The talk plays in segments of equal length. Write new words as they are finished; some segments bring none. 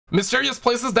Mysterious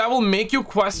places that will make you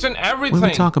question everything.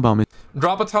 When we talk about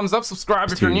drop a thumbs up, subscribe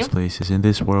if you're new. mysterious places in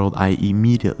this world, I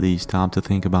immediately stop to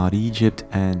think about Egypt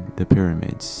and the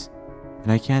pyramids.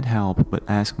 And I can't help but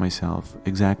ask myself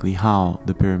exactly how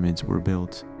the pyramids were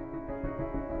built.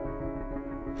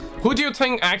 Who do you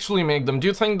think actually made them? Do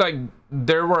you think like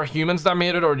there were humans that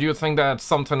made it, or do you think that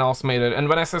something else made it? And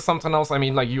when I say something else, I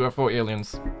mean like UFO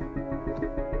aliens.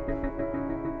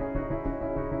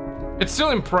 It's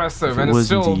still impressive, and it's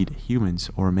still... It was indeed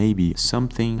humans, or maybe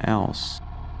something else.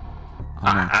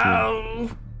 I'm not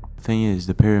sure. The thing is,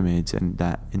 the pyramids and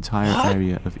that entire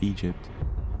area of Egypt,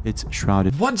 it's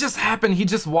shrouded... What just happened? He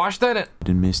just watched that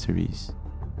in mysteries.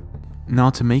 Now,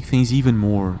 to make things even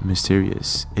more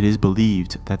mysterious, it is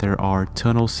believed that there are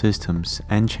tunnel systems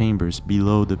and chambers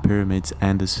below the pyramids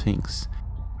and the Sphinx.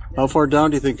 How far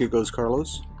down do you think it goes,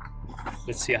 Carlos?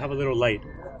 Let's see, I have a little light.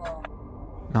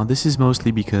 Now, this is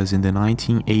mostly because in the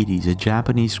 1980s, a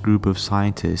Japanese group of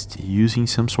scientists using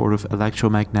some sort of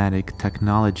electromagnetic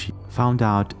technology found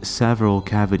out several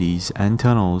cavities and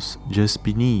tunnels just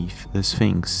beneath the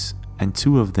Sphinx, and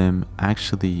two of them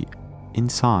actually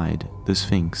inside the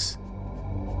Sphinx.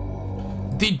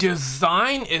 The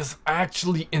design is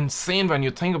actually insane when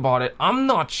you think about it. I'm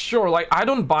not sure, like, I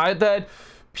don't buy that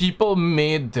people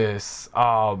made this,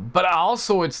 but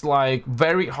also it's like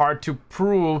very hard to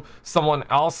prove someone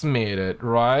else made it,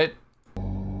 right?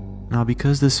 Now,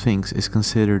 because the Sphinx is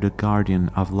considered a guardian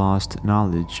of lost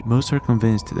knowledge, most are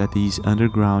convinced that these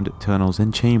underground tunnels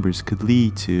and chambers could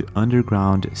lead to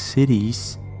underground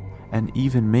cities and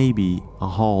even maybe a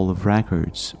hall of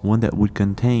records, one that would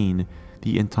contain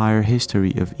the entire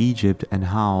history of Egypt and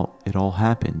how it all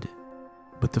happened.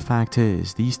 But the fact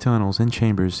is, these tunnels and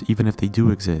chambers, even if they do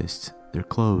exist, they're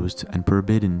closed and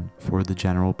forbidden for the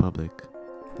general public.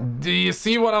 Do you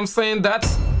see what I'm saying?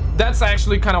 That's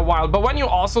actually kind of wild. But when you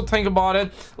also think about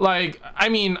it, like, I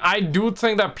mean, I do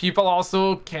think that people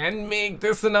also can make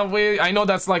this in a way. I know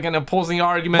that's like an opposing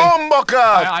argument.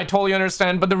 I totally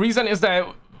understand. But the reason is that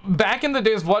back in the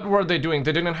days, what were they doing?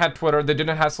 They didn't have Twitter, they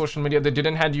didn't have social media, they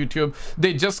didn't have YouTube.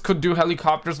 They just could do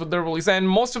helicopters with their release, and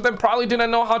most of them probably didn't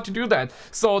know how to do that.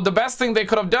 So the best thing they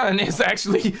could have done is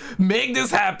actually make this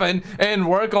happen and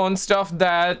work on stuff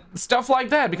like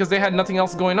that, because they had nothing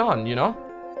else going on, you know?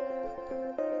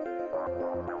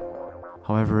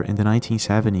 However, in the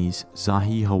 1970s,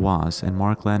 Zahi Hawass and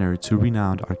Mark Leonard, two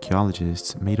renowned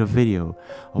archaeologists, made a video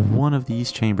of one of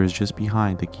these chambers just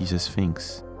behind the Giza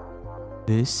Sphinx.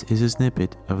 This is a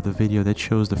snippet of the video that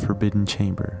shows the forbidden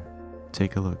chamber.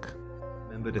 Take a look.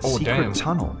 Remembered a secret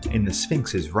tunnel in the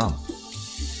Sphinx's rump.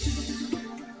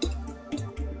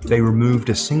 They removed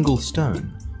a single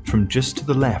stone from just to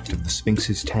the left of the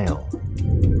Sphinx's tail.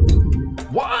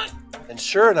 What? And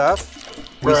sure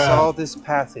enough, we saw this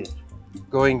passage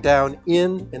going down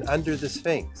in and under the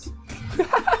Sphinx.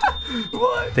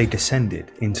 What? They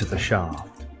descended into the shaft.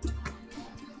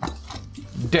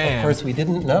 Damn. Of course, we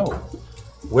didn't know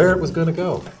where it was going to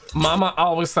go. Mama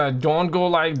always said, don't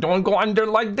go under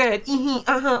like that.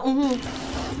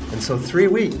 And so 3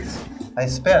 weeks I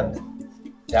spent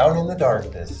down in the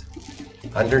darkness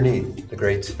underneath the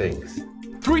Great Sphinx.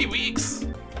 3 weeks?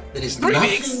 There is 3 nothing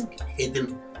weeks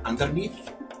hidden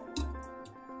underneath.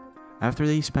 After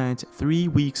they spent 3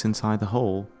 weeks inside the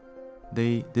hole,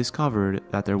 they discovered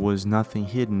that there was nothing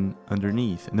hidden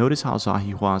underneath. Notice how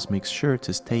Zahi Hawass makes sure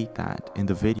to state that in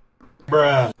the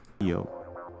video.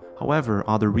 However,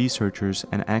 other researchers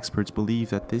and experts believe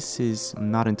that this is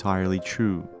not entirely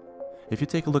true. If you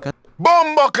take a look at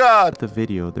the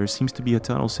video, there seems to be a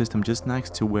tunnel system just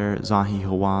next to where Zahi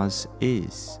Hawass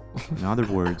is. In other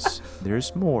words,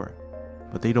 there's more,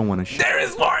 but they don't want to show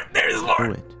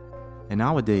it. And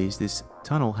nowadays, this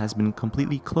tunnel has been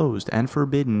completely closed and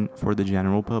forbidden for the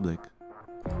general public.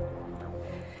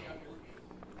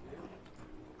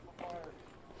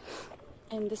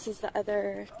 And this is the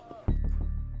other...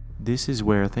 This is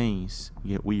where things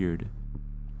get weird.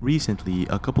 Recently,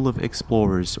 a couple of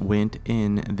explorers went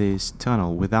in this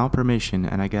tunnel without permission,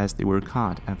 and I guess they were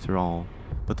caught after all.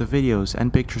 But the videos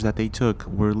and pictures that they took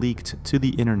were leaked to the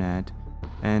internet,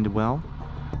 and well,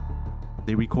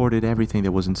 they recorded everything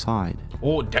that was inside.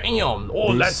 Oh damn! Oh,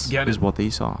 let's get it. This is what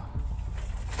they saw.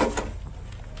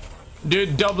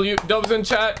 Dude, dubs in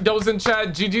chat,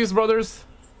 GG's brothers,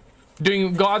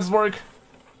 doing God's work.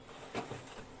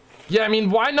 Yeah, I mean,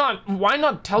 why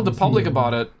not tell the public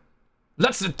about it?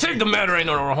 Let's take the matter in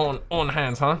our own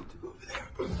hands, huh?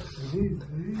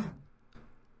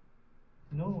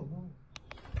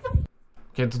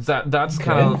 Okay, that's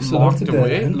kind of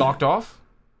locked off,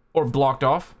 or blocked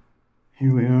off.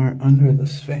 Here we are under the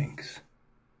Sphinx,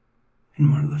 in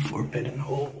one of the forbidden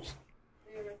holes.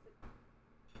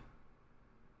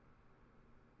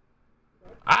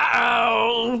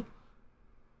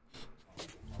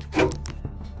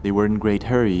 They were in great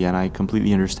hurry, and I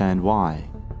completely understand why.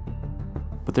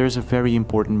 But there's a very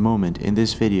important moment in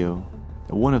this video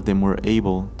that one of them were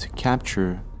able to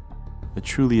capture a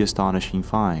truly astonishing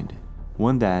find.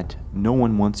 One that no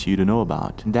one wants you to know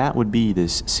about. And that would be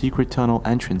this secret tunnel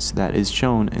entrance that is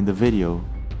shown in the video.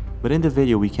 But in the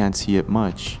video we can't see it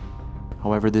much.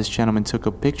 However, this gentleman took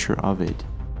a picture of it.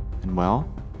 And well,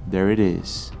 there it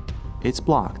is. It's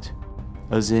blocked.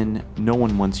 As in, no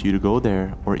one wants you to go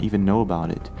there or even know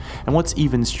about it. And what's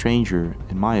even stranger,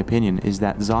 in my opinion, is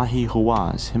that Zahi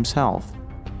Hawass himself,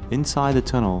 inside the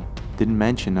tunnel, didn't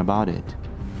mention about it.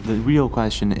 The real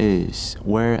question is,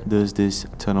 where does this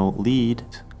tunnel lead,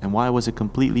 and why was it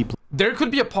completely There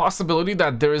could be a possibility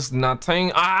that there is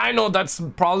nothing. I know that's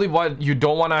probably what you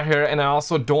don't want to hear, and I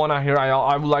also don't want to hear.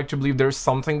 I would like to believe there's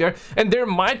something there, and there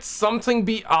might something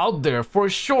be out there for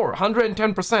sure,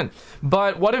 110%.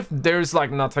 But what if there's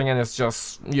like nothing and it's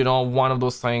just, you know, one of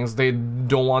those things? They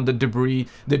don't want the debris,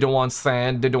 they don't want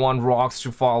sand, they don't want rocks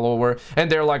to fall over,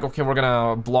 and they're like, okay, we're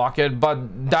gonna block it.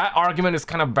 But that argument is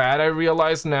kind of bad, I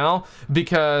realize now,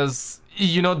 because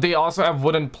you know, they also have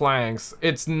wooden planks.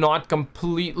 It's not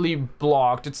completely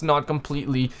blocked, it's not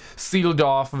completely sealed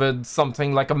off with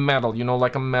something like a metal, you know,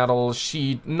 like a metal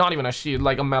sheet, not even a sheet,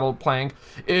 like a metal plank.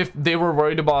 If they were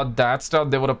worried about that stuff,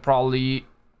 they would have probably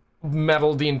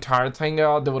metal the entire thing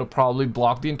out, they would have probably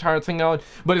blocked the entire thing out.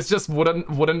 But it's just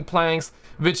wooden planks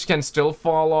which can still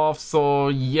fall off. So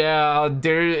yeah,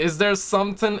 is there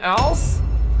something else?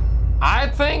 I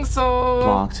think so.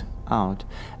 Blocked out.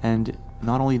 And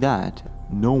not only that,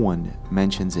 no one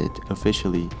mentions it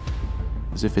officially,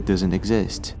 as if it doesn't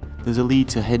exist. Does it lead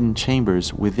to hidden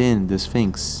chambers within the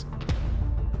Sphinx?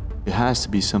 It has to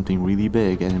be something really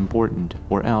big and important,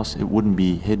 or else it wouldn't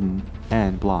be hidden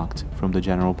and blocked from the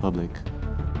general public.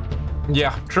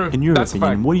 Yeah, true. In your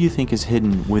opinion, what do you think is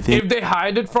hidden within? If they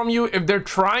hide it from you, if they're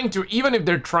trying to, even if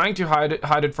they're trying to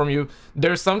hide it from you,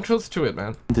 there's some truth to it,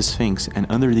 man. The Sphinx and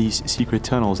under these secret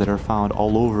tunnels that are found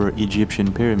all over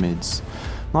Egyptian pyramids.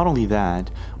 Not only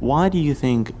that, why do you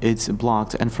think it's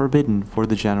blocked and forbidden for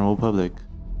the general public?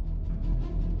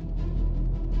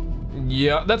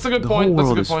 Yeah, that's a good point. The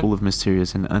whole world is full of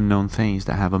mysterious and unknown things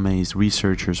that have amazed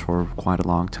researchers for quite a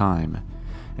long time.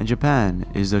 And Japan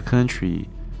is the country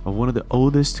of one of the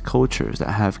oldest cultures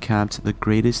that have kept the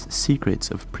greatest secrets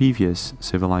of previous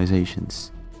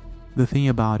civilizations. The thing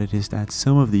about it is that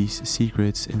some of these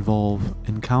secrets involve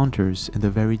encounters in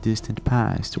the very distant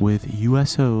past with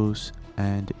USOs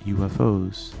and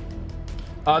UFOs.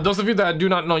 Those of you that do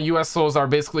not know, USOs are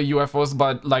basically UFOs,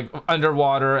 but like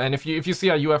underwater. And if you see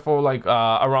a UFO like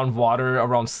around water,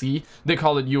 around sea, they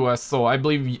call it USO. I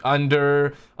believe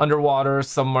underwater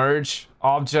submerged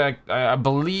object.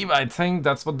 I think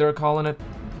that's what they're calling it.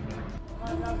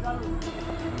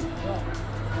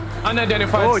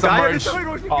 Unidentified submerged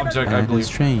object, I believe. As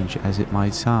strange as it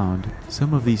might sound,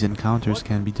 some of these encounters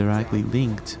can be directly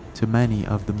linked to many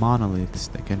of the monoliths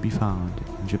that can be found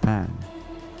in Japan.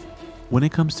 When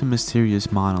it comes to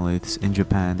mysterious monoliths in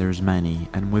Japan, there's many,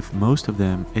 and with most of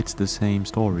them, it's the same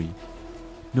story.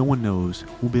 No one knows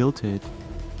who built it,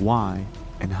 why,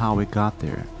 and how it got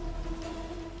there.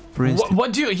 For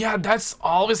instance, yeah, that's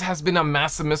always has been a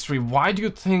massive mystery. Why do you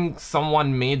think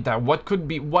someone made that? What could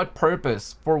be, what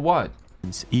purpose, for what?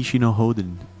 Ishino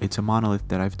Hoden, it's a monolith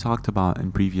that I've talked about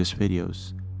in previous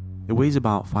videos. It weighs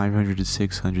about 500 to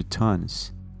 600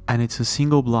 tons, and it's a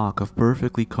single block of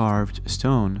perfectly carved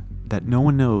stone that no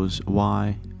one knows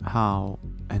why, how,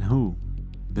 and who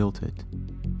built it.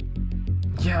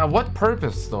 Yeah, what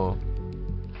purpose though?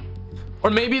 Or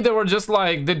maybe they were just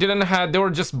like, they were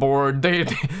just bored. They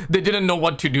didn't know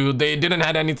what to do. They didn't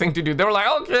have anything to do. They were like,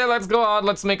 okay, let's go out.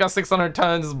 Let's make a 600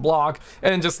 tons block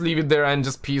and just leave it there and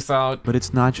just peace out. But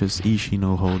it's not just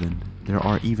Ishino Hoden. There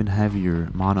are even heavier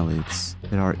monoliths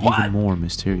that are even more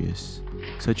mysterious,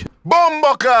 such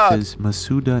as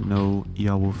Masuda no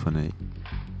Yawufune,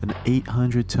 an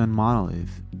 800-ton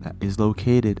monolith that is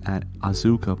located at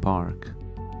Azuka Park.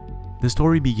 The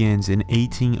story begins in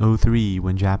 1803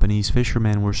 when Japanese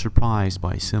fishermen were surprised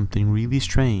by something really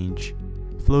strange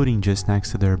floating just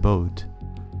next to their boat.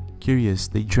 Curious,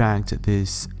 they dragged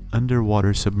this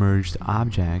underwater submerged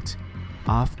object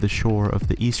off the shore of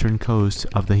the eastern coast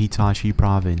of the Hitachi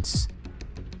province.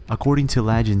 According to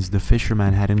legends, the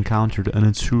fishermen had encountered an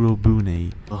Atsuro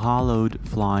Bune, a hollowed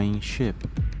flying ship,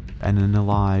 and an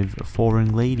alive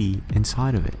foreign lady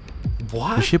inside of it.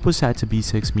 What? The ship was said to be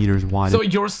 6 meters wide. So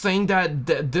you're saying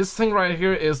that this thing right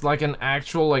here is like an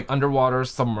actual like underwater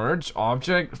submerged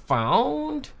object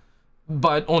found,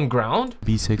 but on ground?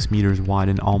 Be 6 meters wide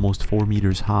and almost 4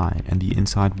 meters high, and the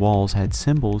inside walls had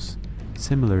symbols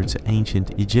similar to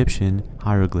ancient Egyptian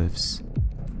hieroglyphs.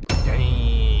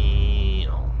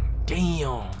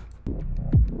 Damn.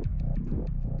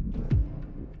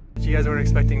 You guys weren't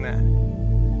expecting that.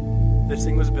 This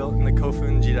thing was built in the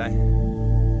Kofun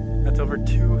Jidai. That's over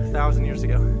 2,000 years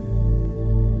ago.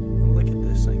 Look at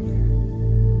this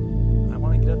thing. I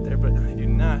want to get up there, but I do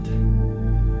not.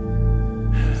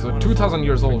 So 2,000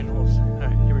 years old.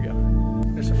 Alright, here we go.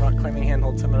 There's some rock climbing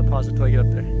handholds, so I'm going to pause it till I get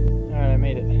up there. Alright, I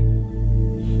made it.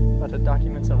 About to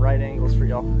document some right angles for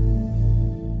y'all.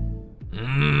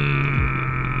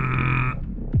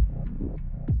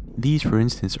 These, for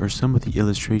instance, are some of the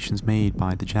illustrations made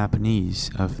by the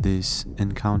Japanese of this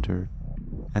encounter.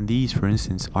 And these, for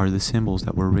instance, are the symbols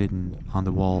that were written on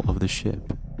the wall of the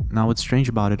ship. Now, what's strange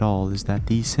about it all is that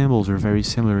these symbols are very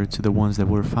similar to the ones that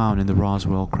were found in the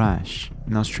Roswell crash.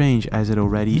 Now, strange as it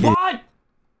already is... What?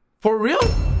 For real?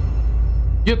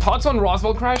 Your thoughts on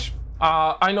Roswell crash?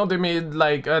 I know they made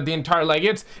like the entire like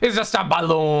it's just a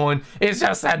balloon, it's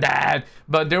just a that,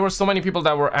 but there were so many people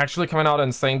that were actually coming out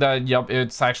and saying that yep,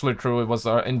 it's actually true, it was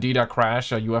indeed a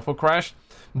crash, a UFO crash.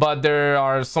 But there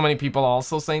are so many people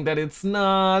also saying that it's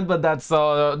not, but that's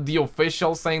the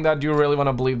official saying that. Do you really want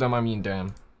to believe them? I mean,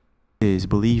 damn.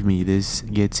 Believe me, this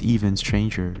gets even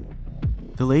stranger.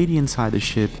 The lady inside the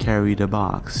ship carried a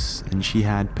box, and she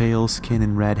had pale skin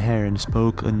and red hair and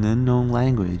spoke an unknown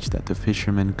language that the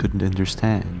fishermen couldn't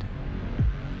understand.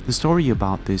 The story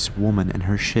about this woman and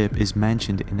her ship is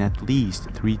mentioned in at least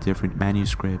 3 different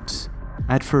manuscripts.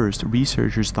 At first,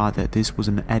 researchers thought that this was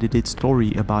an edited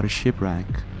story about a shipwreck,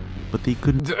 but they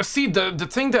couldn't... See, the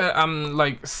thing that I'm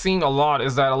like seeing a lot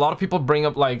is that a lot of people bring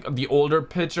up like the older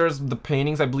pictures, the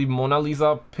paintings. I believe Mona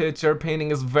Lisa picture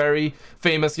painting is very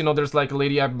famous. You know, there's like a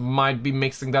lady, I might be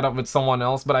mixing that up with someone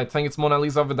else, but I think it's Mona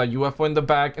Lisa with a UFO in the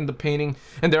back in the painting.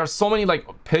 And there are so many like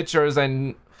pictures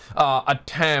and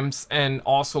attempts, and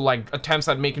also like attempts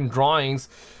at making drawings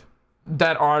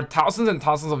that are thousands and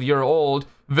thousands of years old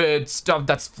with stuff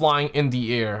that's flying in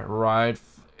the air, right?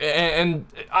 And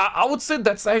I would say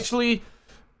that's actually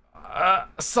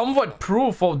somewhat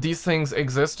proof of these things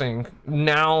existing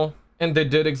now, and they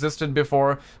did existed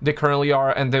before, they currently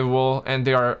are, and they will, and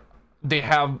they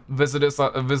have visited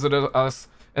us,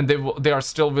 and they are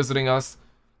still visiting us.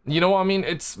 You know what I mean?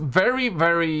 It's very,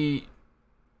 very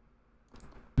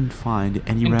find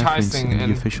any reference in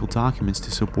the official documents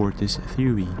to support this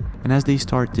theory. And as they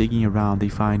start digging around, they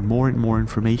find more and more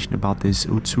information about this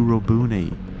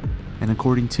Utsurobune. And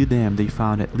according to them, they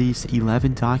found at least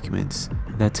 11 documents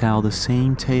that tell the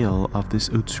same tale of this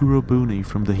Utsurobune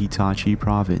from the Hitachi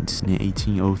province in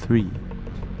 1803.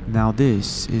 Now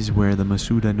this is where the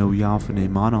Masuda no Yafune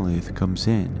monolith comes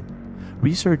in.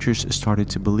 Researchers started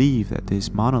to believe that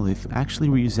this monolith actually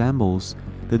resembles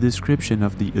the description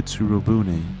of the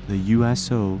Utsurobune, the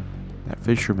USO that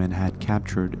fishermen had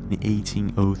captured in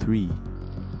 1803.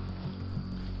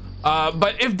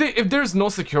 But if there's no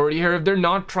security here, if they're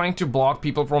not trying to block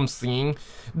people from seeing,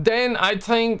 then I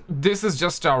think this is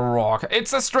just a rock.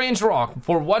 It's a strange rock.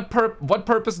 For what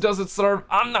purpose does it serve?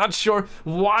 I'm not sure.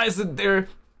 Why is it there?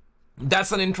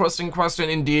 That's an interesting question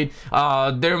indeed.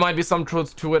 There might be some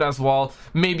truth to it as well.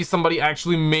 Maybe somebody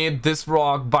actually made this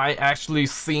rock by actually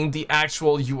seeing the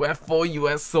actual UFO,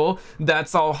 USO.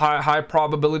 That's a high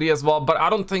probability as well. But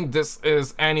I don't think this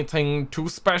is anything too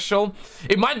special.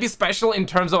 It might be special in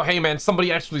terms of, hey man,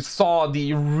 somebody actually saw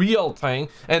the real thing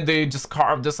and they just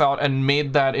carved this out and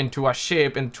made that into a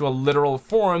shape, into a literal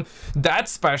form.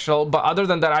 That's special. But other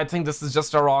than that, I think this is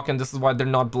just a rock, and this is why they're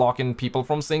not blocking people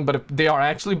from seeing. But if they are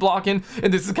actually blocking,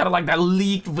 and this is kind of like that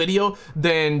leaked video,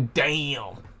 then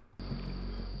damn.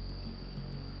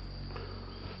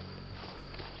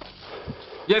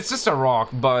 Yeah, it's just a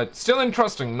rock, but still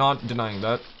interesting, not denying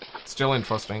that. Still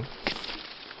interesting.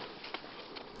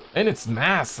 And it's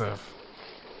massive.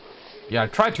 Yeah, I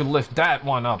tried to lift that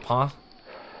one up, huh?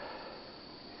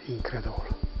 Incredible.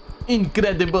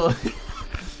 Incredible.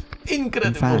 Incredible.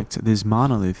 In fact, this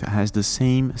monolith has the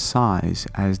same size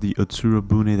as the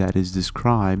Utsurobune that is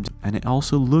described, and it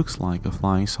also looks like a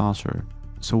flying saucer.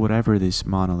 So whatever this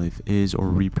monolith is or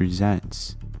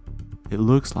represents, it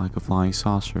looks like a flying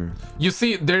saucer. You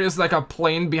see, there is like a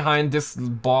plane behind this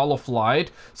ball of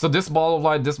light. So this ball of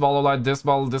light, this ball of light, this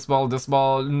ball, this ball, this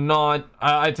ball, not...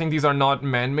 I think these are not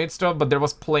man-made stuff, but there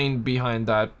was plane behind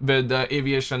that with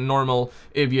aviation, normal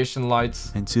aviation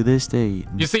lights. And to this day...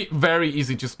 You see, very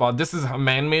easy to spot. This is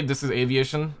man-made, this is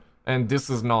aviation, and this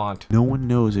is not. No one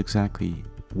knows exactly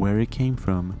where it came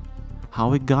from,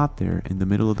 how it got there in the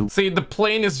middle of the... See, the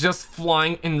plane is just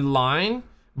flying in line,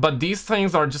 But these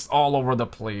things are just all over the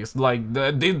place. Like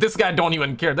this guy don't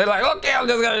even care. They're like, okay, I'm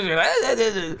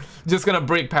just gonna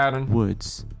break pattern.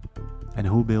 Woods. And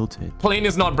who built it? Plane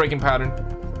is not breaking pattern.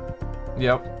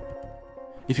 Yep.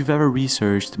 If you've ever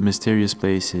researched mysterious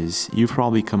places, you've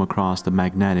probably come across the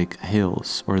magnetic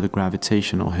hills or the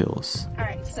gravitational hills.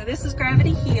 Alright, so this is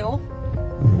Gravity Hill.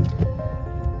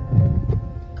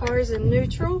 Cars in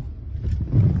neutral.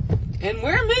 And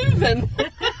we're moving.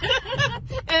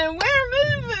 And we're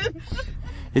moving.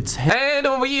 It's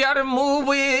and we are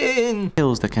moving.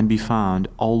 Hills that can be found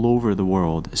all over the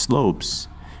world. Slopes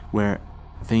where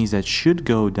things that should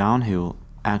go downhill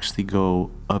actually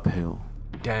go uphill.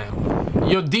 Damn.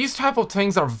 Yo, these type of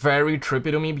things are very trippy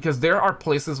to me because there are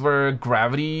places where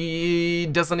gravity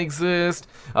doesn't exist.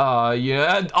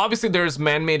 Yeah, obviously there's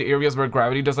man-made areas where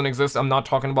gravity doesn't exist. I'm not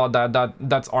talking about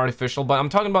that's artificial, but I'm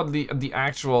talking about the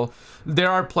actual. There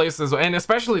are places, and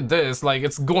especially this, like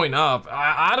it's going up.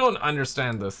 I don't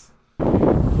understand this.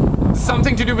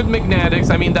 Something to do with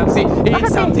magnetics. I mean,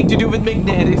 it's something to do with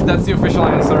magnetics. That's the official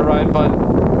answer, right? But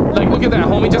like, look at that,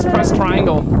 homie. Just press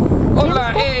triangle.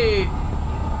 Hola, hey.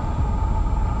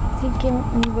 Sin que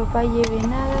mi papá lleve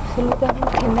nada,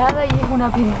 absolutamente nada, y es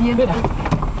una pendiente.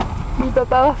 Mi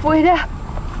papá va afuera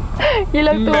y el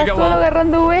auto va solo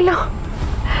agarrando vuelo.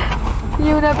 Y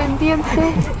es una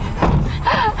pendiente.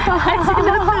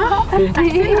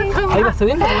 Ahí va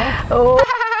subiendo, ¿no?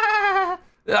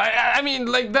 I mean,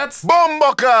 like, that's...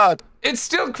 Bombocat! It's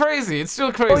still crazy. It's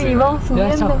still crazy. Uy, vamos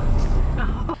subiendo.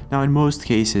 Now, in most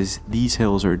cases, these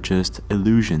hills are just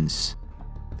illusions.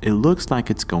 It looks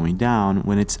like it's going down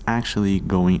when it's actually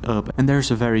going up, and there's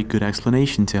a very good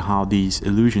explanation to how these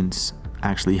illusions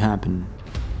actually happen.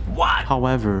 What?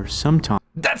 However, sometimes...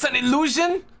 That's an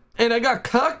illusion? And I got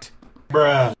cucked?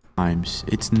 Bruh. Sometimes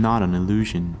it's not an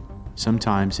illusion.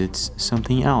 Sometimes it's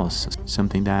something else,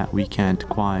 something that we can't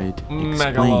quite explain.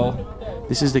 Megalo.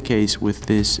 This is the case with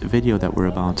this video that we're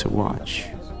about to watch.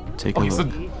 Take a look.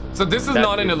 So this is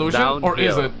not an illusion, or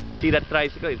is it? See that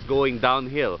tricycle? It's going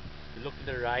downhill. Look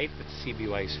to the right, it's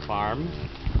CBY's farm.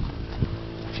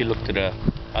 If you look to the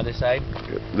other side,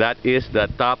 that is the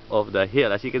top of the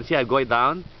hill. As you can see, I'm going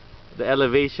down. The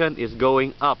elevation is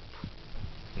going up.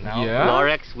 Now,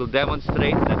 Lorex will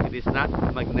demonstrate that it is not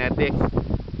magnetic,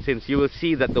 since you will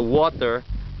see that the water,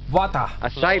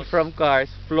 aside from cars,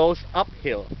 flows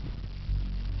uphill.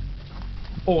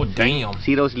 Oh, damn.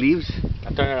 See those leaves?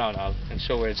 I'll turn around, Al, and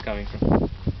show where it's coming from.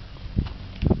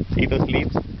 See those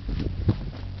leaves?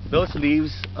 Those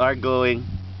leaves are going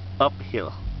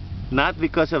uphill, not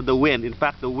because of the wind. In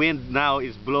fact, the wind now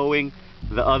is blowing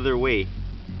the other way.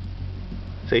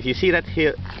 So if you see that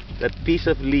here, that piece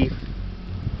of leaf,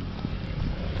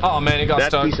 oh man, it got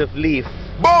stuck. That piece of leaf,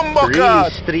 really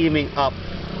streaming up.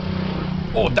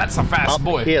 Oh, that's a fast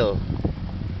boy. Uphill.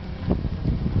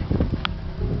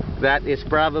 That is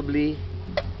probably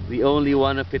the only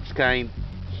one of its kind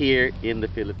here in the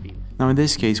Philippines. Now in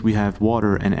this case we have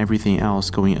water and everything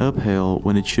else going uphill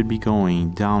when it should be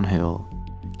going downhill.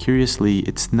 Curiously,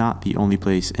 it's not the only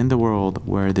place in the world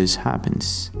where this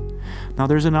happens. Now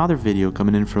there's another video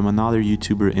coming in from another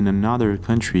YouTuber in another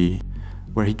country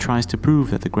where he tries to prove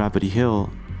that the gravity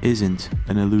hill isn't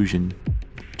an illusion.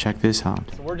 Check this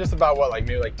out. So we're just about, what, like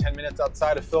maybe like 10 minutes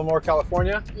outside of Fillmore,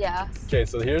 California? Yeah. Okay,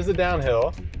 so here's the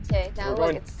downhill. Okay, now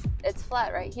look, it's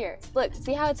flat right here. Look,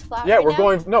 see how it's flat yeah, right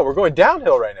we're going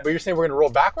downhill right now. But you're saying we're gonna roll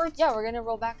backwards? Yeah, we're gonna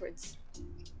roll backwards.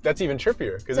 That's even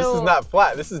trippier, because this is not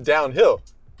flat, this is downhill.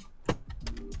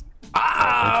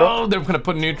 Oh, they're gonna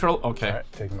put neutral. Okay. All right,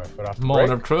 taking my foot off the Moment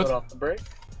brake. of truth. Foot off the brake.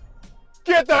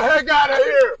 Get the heck out of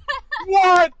here!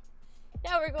 What?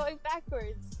 Yeah, we're going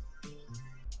backwards.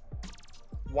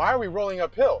 Why are we rolling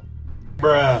uphill?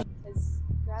 Bruh. Because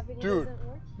gravity doesn't work.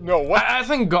 No, what? I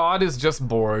think God is just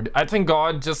bored. I think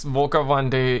God just woke up one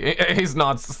day. He's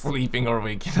not sleeping or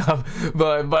waking up,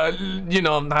 but you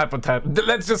know, hypothetical.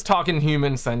 Let's just talk in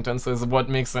human sentences. What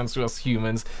makes sense to us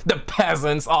humans, the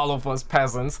peasants, all of us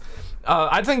peasants.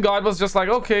 I think God was just like,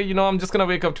 okay, you know, I'm just gonna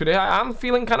wake up today. I'm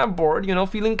feeling kind of bored, you know,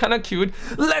 feeling kind of cute.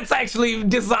 Let's actually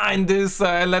design this.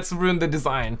 Let's ruin the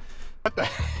design. What the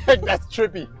heck? That's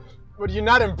trippy. But you're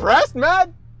not impressed,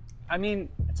 man? I mean,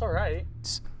 it's all right.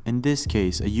 In this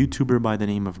case, a YouTuber by the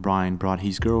name of Brian brought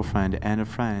his girlfriend and a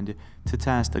friend to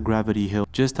test a gravity hill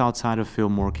just outside of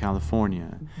Fillmore,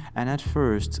 California. And at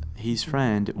first, his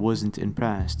friend wasn't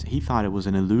impressed. He thought it was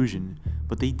an illusion,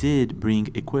 but they did bring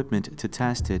equipment to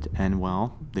test it, and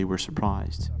well, they were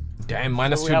surprised. Damn,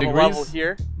 minus so 2 we have degrees. a level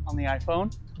here on the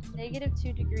iPhone.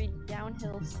 -2 degree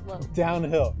downhill slope.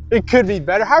 Downhill. It could be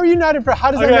better. How are you not impressed?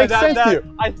 How does that make sense to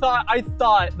you? I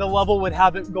thought the level would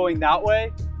have it going that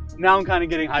way, Now I'm kind of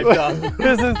getting hyped up.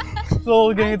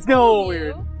 It's going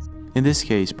weird. In this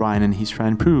case, Brian and his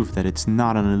friend prove that it's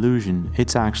not an illusion.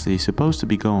 It's actually supposed to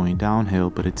be going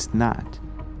downhill, but it's not.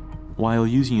 While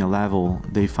using a level,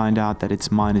 they find out that it's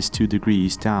 -2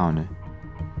 degrees down.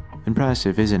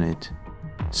 Impressive, isn't it?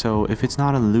 So if it's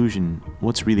not an illusion,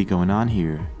 what's really going on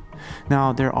here?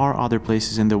 Now, there are other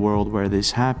places in the world where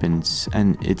this happens,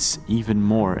 and it's even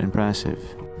more impressive.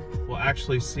 We'll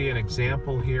actually see an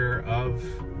example here of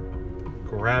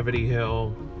Gravity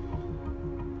Hill.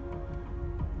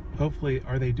 Hopefully,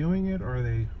 are they doing it, or are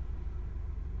they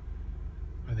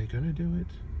gonna do it?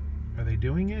 Are they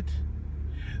doing it?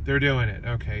 They're doing it.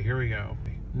 Okay, here we go.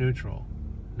 Neutral.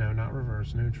 No, not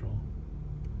reverse, neutral.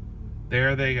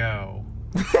 There they go.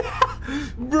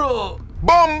 Bro.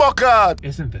 Bombakat!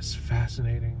 Isn't this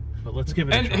fascinating? But let's give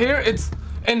it a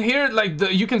try. Here, like,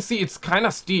 you can see it's kind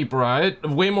of steep, right?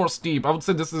 Way more steep. I would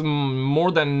say this is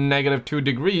more than -2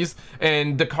 degrees.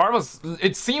 And the car was,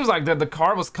 it seems like that the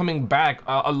car was coming back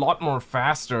a lot more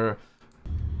faster,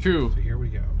 too. So here we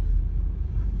go.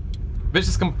 Which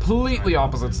is completely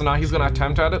opposite. So now he's gonna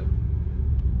attempt at it.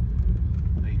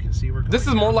 Now you can see we're going This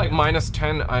is more like downhill.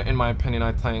 -10, in my opinion,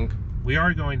 I think. We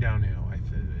are going downhill.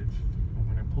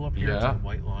 When I pull up here, it's a Yeah.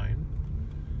 white line.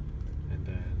 And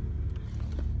then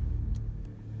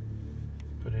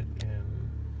put it in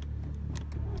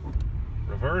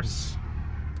reverse.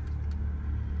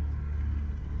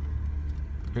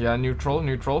 Yeah,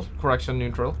 neutral, correction,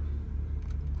 neutral.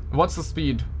 What's the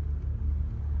speed?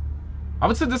 I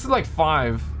would say this is like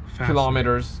 5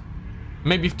 kilometers,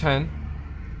 maybe 10.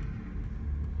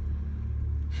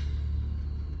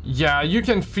 Yeah, you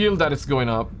can feel that it's going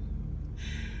up.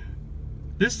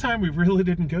 This time we really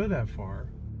didn't go that far.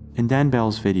 In Dan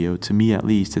Bell's video, to me at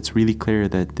least, it's really clear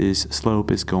that this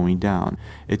slope is going down.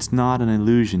 It's not an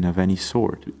illusion of any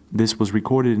sort. This was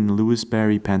recorded in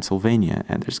Lewisberry, Pennsylvania,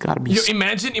 and there's gotta be...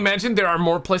 Imagine there are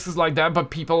more places like that, but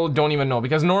people don't even know.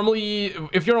 Because normally,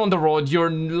 if you're on the road, you're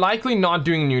likely not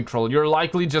doing neutral. You're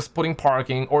likely just putting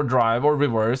parking, or drive, or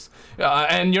reverse.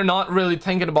 And you're not really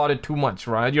thinking about it too much,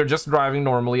 right? You're just driving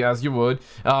normally as you would.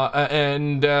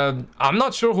 I'm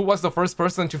not sure who was the first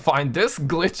person to find this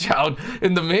glitch out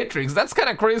in the Matrix. That's kind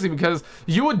of crazy, because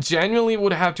you would genuinely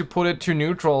have to put it to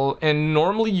neutral, and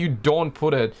normally you don't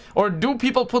put it. Or do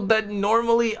people put that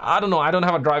normally? I don't know. I don't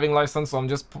have a driving license, so I'm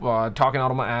just talking out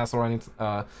of my ass or anything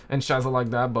and shizzle like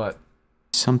that. But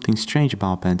something strange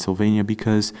about Pennsylvania,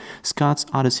 because Scott's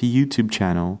Odyssey YouTube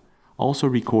channel also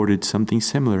recorded something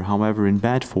similar, however, in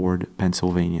Bedford,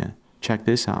 Pennsylvania. Check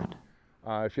this out.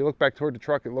 If you look back toward the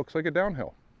truck, it looks like a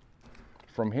downhill.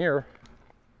 From here,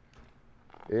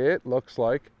 it looks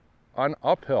like an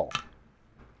uphill.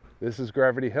 This is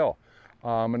Gravity Hill.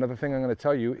 Another thing I'm going to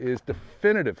tell you is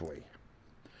definitively,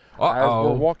 as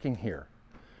we're walking here,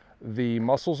 the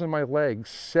muscles in my legs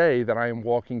say that I am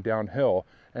walking downhill,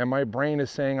 and my brain is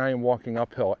saying I am walking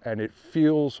uphill, and it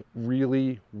feels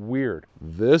really weird.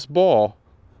 This ball,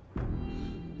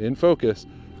 in focus,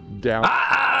 down.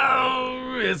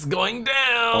 Oh, it's going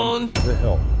down. The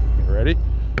hill. You ready?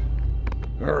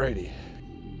 Alrighty.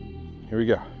 Here we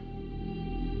go.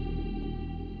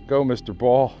 Go, Mr.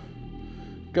 Ball.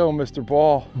 Go, Mr.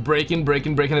 Ball. Braking,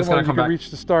 it's gonna come back. You can reach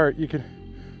the start. You can,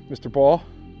 Mr. Ball.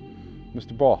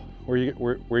 Mr. Ball, where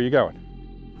are you going?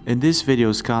 In this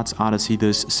video, Scott's Odyssey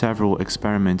does several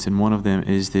experiments, and one of them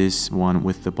is this one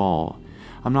with the ball.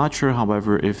 I'm not sure,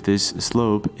 however, if this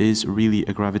slope is really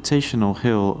a gravitational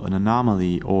hill, an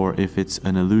anomaly, or if it's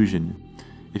an illusion.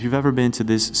 If you've ever been to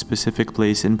this specific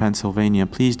place in Pennsylvania,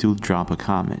 please do drop a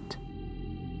comment.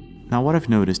 Now, what I've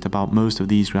noticed about most of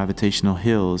these gravitational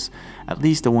hills, at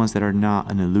least the ones that are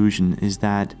not an illusion, is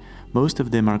that most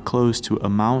of them are close to a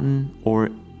mountain, or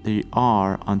they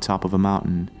are on top of a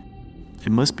mountain.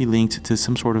 It must be linked to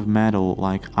some sort of metal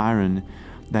like iron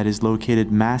that is located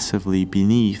massively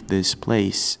beneath this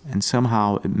place, and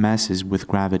somehow it messes with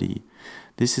gravity.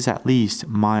 This is at least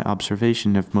my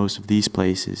observation of most of these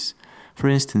places. For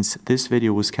instance, this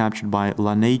video was captured by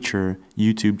La Nature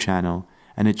YouTube channel,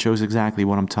 and it shows exactly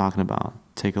what I'm talking about.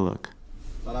 Take a look.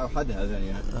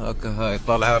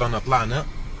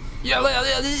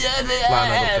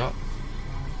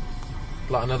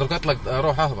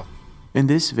 In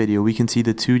this video, we can see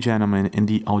the two gentlemen in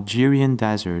the Algerian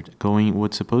desert going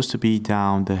what's supposed to be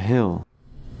down the hill.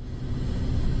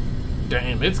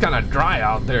 Damn, it's kind of dry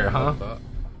out there, huh?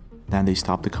 Then they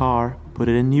stop the car, put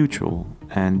it in neutral,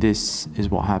 and this is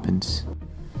what happens.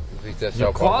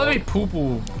 Your quality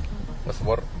poo-poo.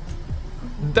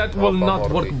 That will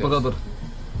not work, brother.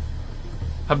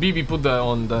 Habibi, put that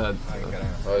on the...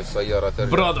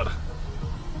 brother.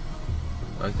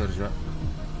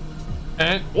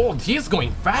 And oh, he's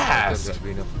going fast.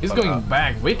 He's going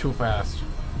back way too fast.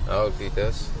 I'll beat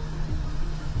this.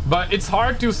 But it's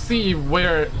hard to see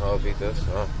where. I'll beat this.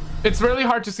 Oh. It's really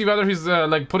hard to see whether he's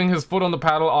like putting his foot on the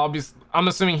paddle. Obviously, I'm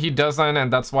assuming he doesn't,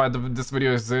 and that's why this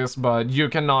video exists. But you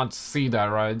cannot see that,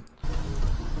 right?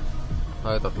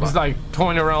 He's like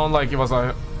toying around like it was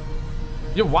a.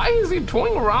 Yo, why is he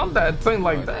toying around that thing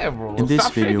like that, bro? In this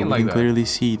Stop video, we shaking like can that. clearly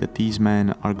see that these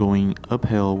men are going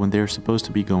uphill when they're supposed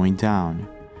to be going down.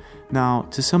 Now,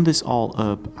 to sum this all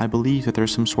up, I believe that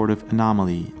there's some sort of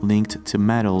anomaly linked to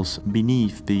metals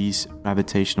beneath these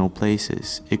gravitational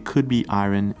places. It could be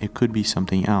iron, it could be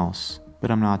something else,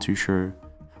 but I'm not too sure.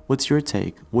 What's your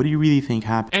take? What do you really think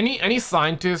happened? Any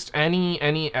scientist,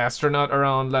 any astronaut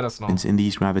around, let us know. In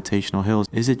these gravitational hills,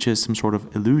 is it just some sort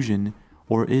of illusion,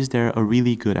 or is there a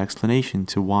really good explanation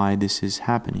to why this is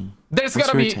happening? There's What's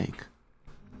gotta your be. take?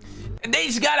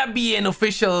 There's gotta be an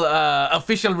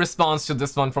official response to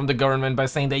this one from the government by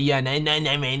saying that yeah, no,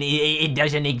 man, it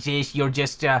doesn't exist. You're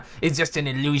just it's just an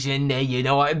illusion. You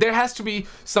know, there has to be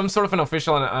some sort of an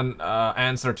official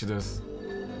answer to this.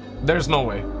 There's no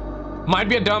way. Might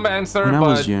be a dumb answer, when I but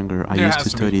was younger, I used to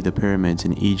study the pyramids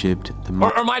in Egypt, the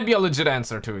or might be a legit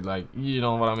answer to it, like, you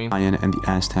know what I mean? Mayan and the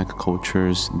Aztec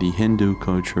cultures, the Hindu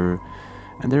culture,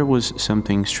 and there was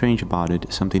something strange about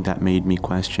it, something that made me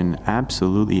question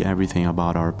absolutely everything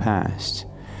about our past.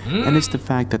 And it's the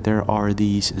fact that there are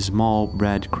these small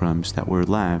breadcrumbs that were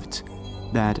left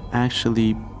that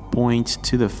actually point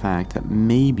to the fact that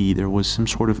maybe there was some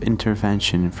sort of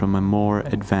intervention from a more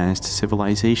advanced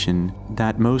civilization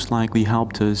that most likely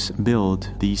helped us build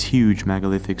these huge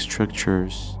megalithic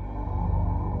structures.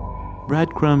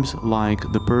 Breadcrumbs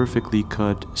like the perfectly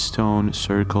cut stone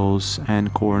circles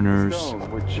and corners,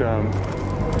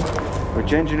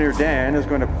 which Engineer Dan is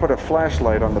going to put a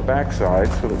flashlight on the backside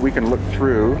so that we can look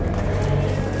through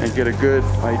and get a good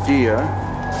idea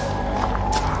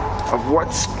of what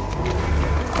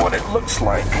it looks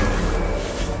like.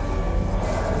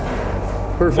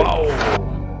 Perfect. Wow.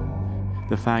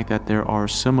 The fact that there are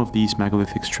some of these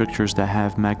megalithic structures that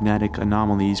have magnetic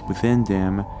anomalies within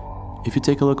them. If you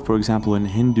take a look, for example, in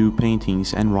Hindu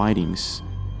paintings and writings,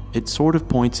 it sort of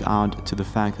points out to the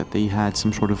fact that they had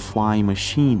some sort of flying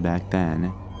machine back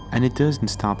then. And it doesn't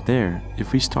stop there.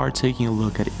 If we start taking a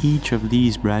look at each of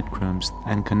these breadcrumbs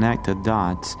and connect the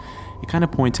dots, it kind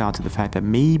of points out to the fact that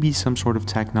maybe some sort of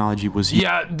technology was used.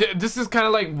 Yeah, this is kind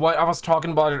of like what I was talking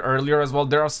about it earlier as well.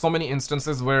 There are so many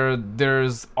instances where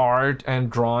there's art and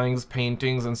drawings,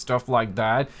 paintings and stuff like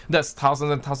that that's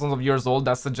thousands and thousands of years old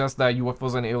that suggests that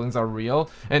UFOs and aliens are real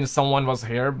and someone was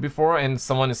here before and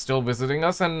someone is still visiting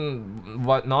us and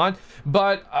whatnot.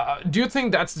 But do you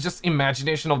think that's just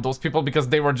imagination of those people because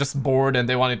they were just bored and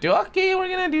they wanted to, okay, we're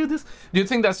gonna do this? Do you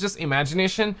think that's just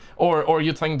imagination, or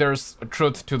you think there's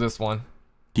truth to this one?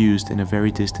 Used in a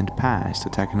very distant past, a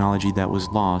technology that was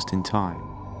lost in time.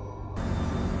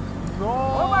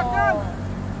 Oh my God!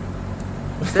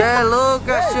 Say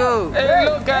Lucas, shoot! Hey,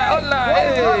 Lucas, hola!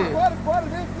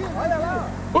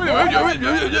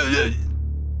 Hey.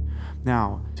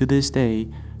 Now, to this day,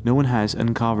 no one has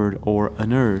uncovered or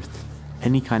unearthed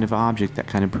any kind of object that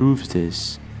kind of proves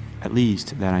this, at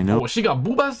least that I know. Oh, she got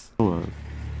boobas? Of.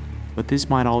 But this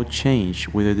might all change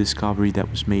with a discovery that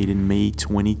was made in May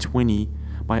 2020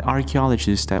 by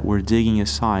archaeologists that were digging a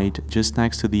site just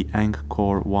next to the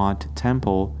Angkor Wat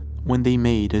temple when they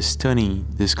made a stunning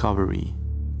discovery.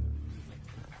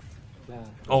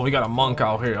 Oh, we got a monk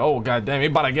out here. Oh, goddamn, he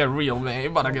about to get real, man. He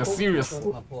about to get serious.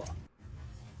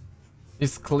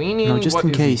 He's cleaning. Now, just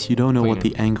in case you don't know what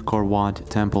the Angkor Wat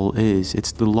temple is,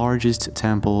 it's the largest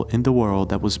temple in the world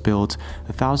that was built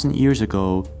 1,000 years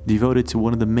ago, devoted to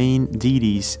one of the main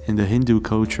deities in the Hindu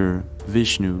culture,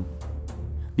 Vishnu.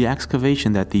 The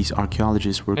excavation that these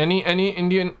archaeologists were any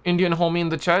Indian homie in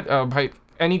the chat, bhai,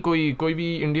 any koi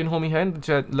bhi Indian homie hai in the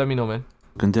chat, let me know, man.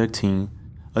 Conducting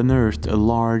unearthed a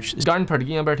large stone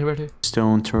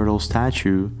turtle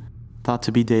statue thought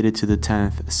to be dated to the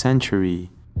 10th century,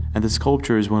 and the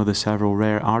sculpture is one of the several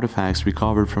rare artifacts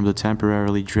recovered from the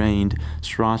temporarily drained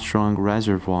Strastrung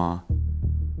reservoir.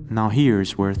 Now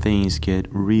here's where things get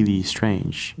really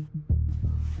strange.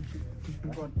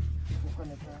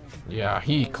 Yeah,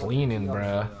 he cleaning,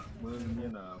 bruh.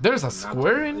 There's a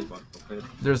square in it?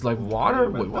 There's like water?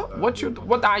 Wait,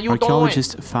 what are you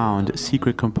Archaeologists doing? found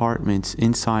secret compartments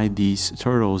inside these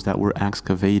turtles that were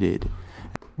excavated.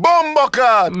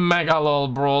 Mega lol,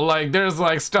 bro. Like, there's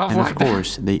like stuff and like of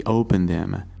course, they opened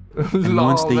them. And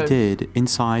once they did,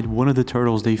 inside one of the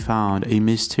turtles they found a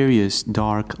mysterious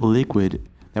dark liquid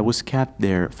that was kept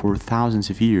there for thousands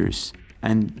of years.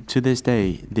 And to this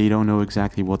day, they don't know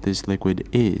exactly what this liquid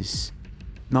is.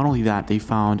 Not only that, they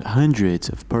found hundreds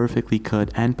of perfectly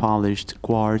cut and polished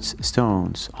quartz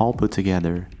stones all put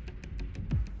together.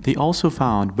 They also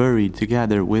found buried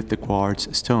together with the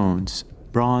quartz stones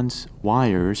bronze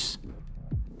wires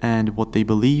and what they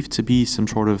believed to be some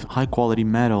sort of high-quality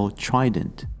metal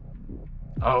trident.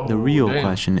 Oh, the real damn.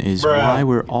 question is, why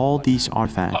were all these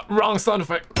artifacts wrong sound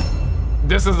effect.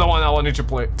 This is the one I wanted to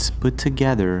play. Put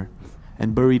together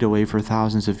and buried away for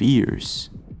thousands of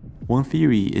years? One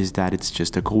theory is that it's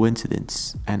just a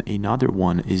coincidence, and another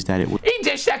one is that It's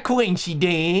just a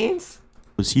coincidence.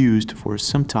 Was used for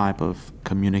some type of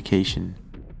communication.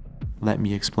 Let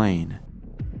me explain.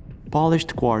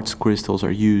 Polished quartz crystals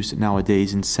are used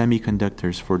nowadays in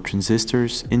semiconductors for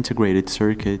transistors, integrated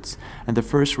circuits, and the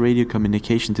first radio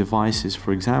communication devices,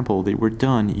 for example, they were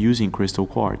done using crystal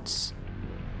quartz.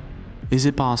 Is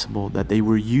it possible that they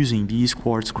were using these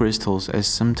quartz crystals as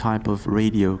some type of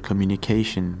radio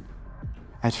communication?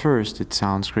 At first, it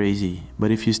sounds crazy,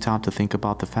 but if you stop to think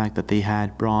about the fact that they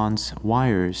had bronze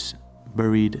wires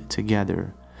buried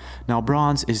together. Now,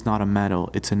 bronze is not a metal,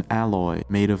 it's an alloy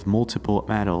made of multiple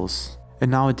metals.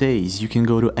 And nowadays, you can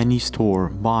go to any store,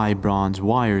 buy bronze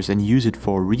wires and use it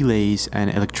for relays and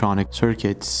electronic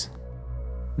circuits.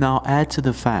 Now, add to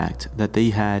the fact that they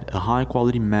had a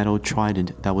high-quality metal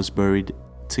trident that was buried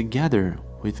together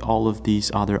with all of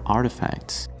these other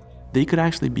artifacts. They could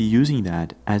actually be using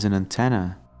that as an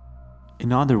antenna.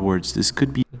 In other words, this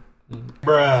could be...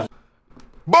 Bruh.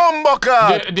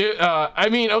 I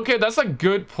mean, okay, that's a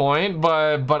good point,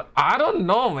 but I don't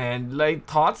know, man. Like,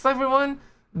 thoughts, everyone?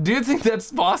 Do you think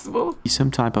that's possible? Some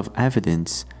type of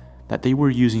evidence that they were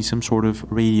using some sort of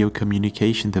radio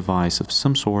communication device of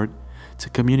some sort to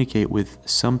communicate with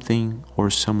something or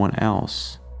someone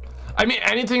else. I mean,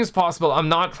 anything is possible. I'm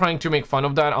not trying to make fun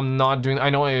of that. I'm not doing... I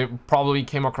know it probably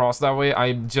came across that way.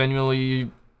 I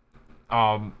genuinely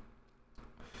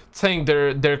think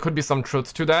there could be some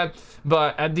truth to that,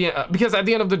 but at the because at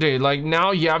the end of the day, like,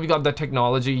 now, yeah, we got the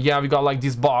technology, yeah, we got like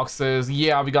these boxes,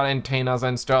 yeah, we got antennas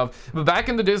and stuff, but back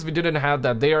in the days we didn't have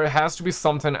that. There has to be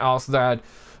something else that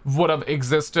would have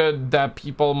existed that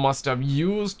people must have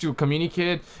used to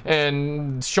communicate,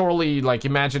 and surely, like,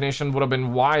 imagination would have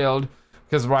been wild,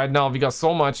 because right now we got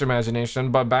so much imagination.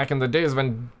 But back in the days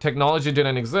when technology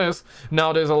didn't exist,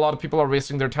 nowadays a lot of people are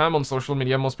wasting their time on social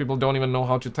media. Most people don't even know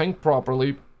how to think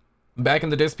properly. Back in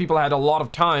the days, people had a lot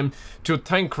of time to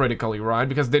think critically, right?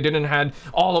 Because they didn't had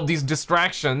all of these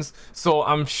distractions. So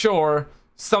I'm sure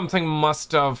something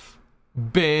must have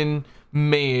been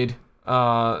made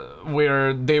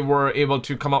where they were able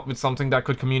to come up with something that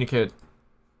could communicate.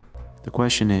 The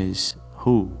question is,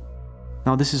 who?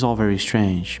 Now, this is all very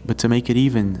strange, but to make it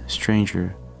even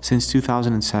stranger, since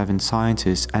 2007,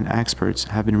 scientists and experts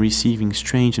have been receiving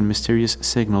strange and mysterious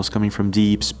signals coming from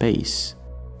deep space.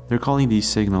 They're calling these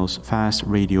signals fast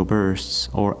radio bursts,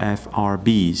 or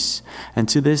FRBs, and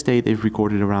to this day they've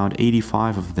recorded around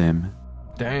 85 of them.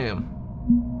 Damn.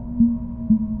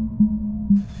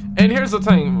 And here's the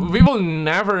thing, we will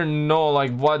never know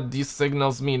like what these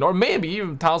signals mean, or maybe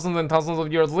thousands and thousands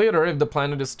of years later, if the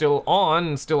planet is still on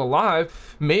and still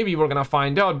alive, maybe we're gonna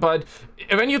find out. But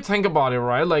when you think about it,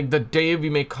 right, like the day we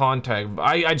make contact,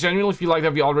 I genuinely feel like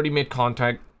that we already made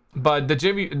contact. But the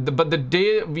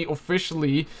day we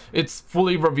officially, it's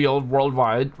fully revealed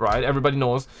worldwide, right? Everybody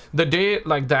knows. The day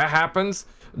like that happens,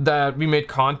 that we made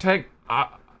contact,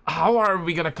 how are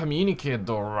we gonna communicate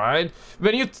though, right?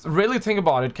 When you really think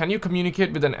about it, can you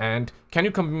communicate with an ant? Can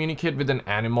you communicate with an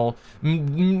animal?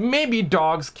 Maybe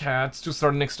dogs, cats to a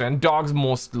certain extent. Dogs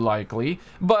most likely.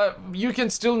 But you can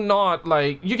still not,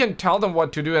 like, you can tell them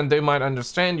what to do and they might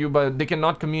understand you, but they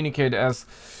cannot communicate as...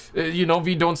 you know,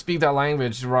 we don't speak that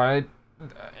language, right?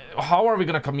 How are we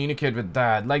gonna communicate with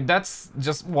that? Like, that's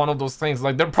just one of those things.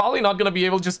 Like, they're probably not gonna be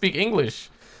able to speak English.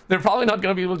 They're probably not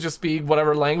gonna be able to speak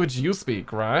whatever language you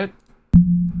speak, right?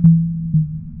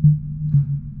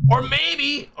 Or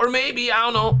maybe, I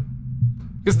don't know.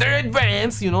 Because they're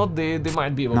advanced, you know, they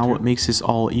might be able to. Now, what makes this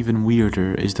all even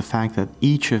weirder is the fact that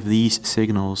each of these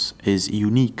signals is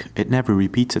unique. It never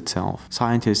repeats itself.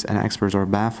 Scientists and experts are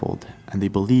baffled, and they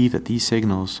believe that these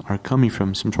signals are coming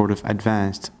from some sort of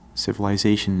advanced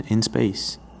civilization in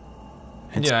space.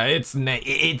 Yeah, it's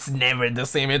never the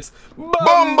same. It's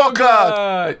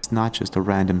Bumblecart! It's not just a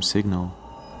random signal.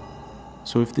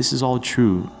 So if this is all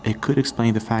true, it could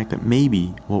explain the fact that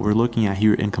maybe what we're looking at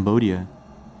here in Cambodia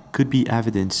could be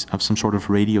evidence of some sort of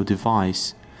radio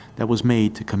device that was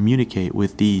made to communicate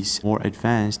with these more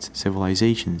advanced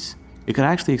civilizations. It could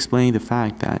actually explain the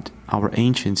fact that our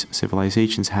ancient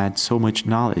civilizations had so much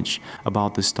knowledge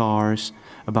about the stars,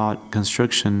 about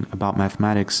construction, about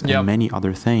mathematics, and many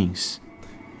other things.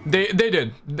 They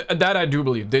did. That I do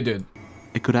believe. They did.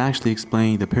 It could actually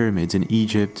explain the pyramids in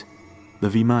Egypt, the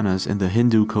Vimanas in the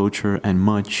Hindu culture, and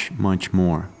much, much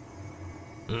more.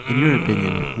 In your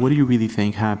opinion, what do you really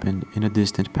think happened in a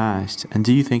distant past? And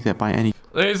do you think that by any...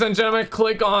 Ladies and gentlemen,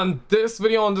 click on this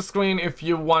video on the screen if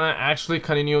you want to actually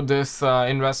continue this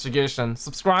investigation.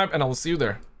 Subscribe and I will see you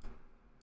there.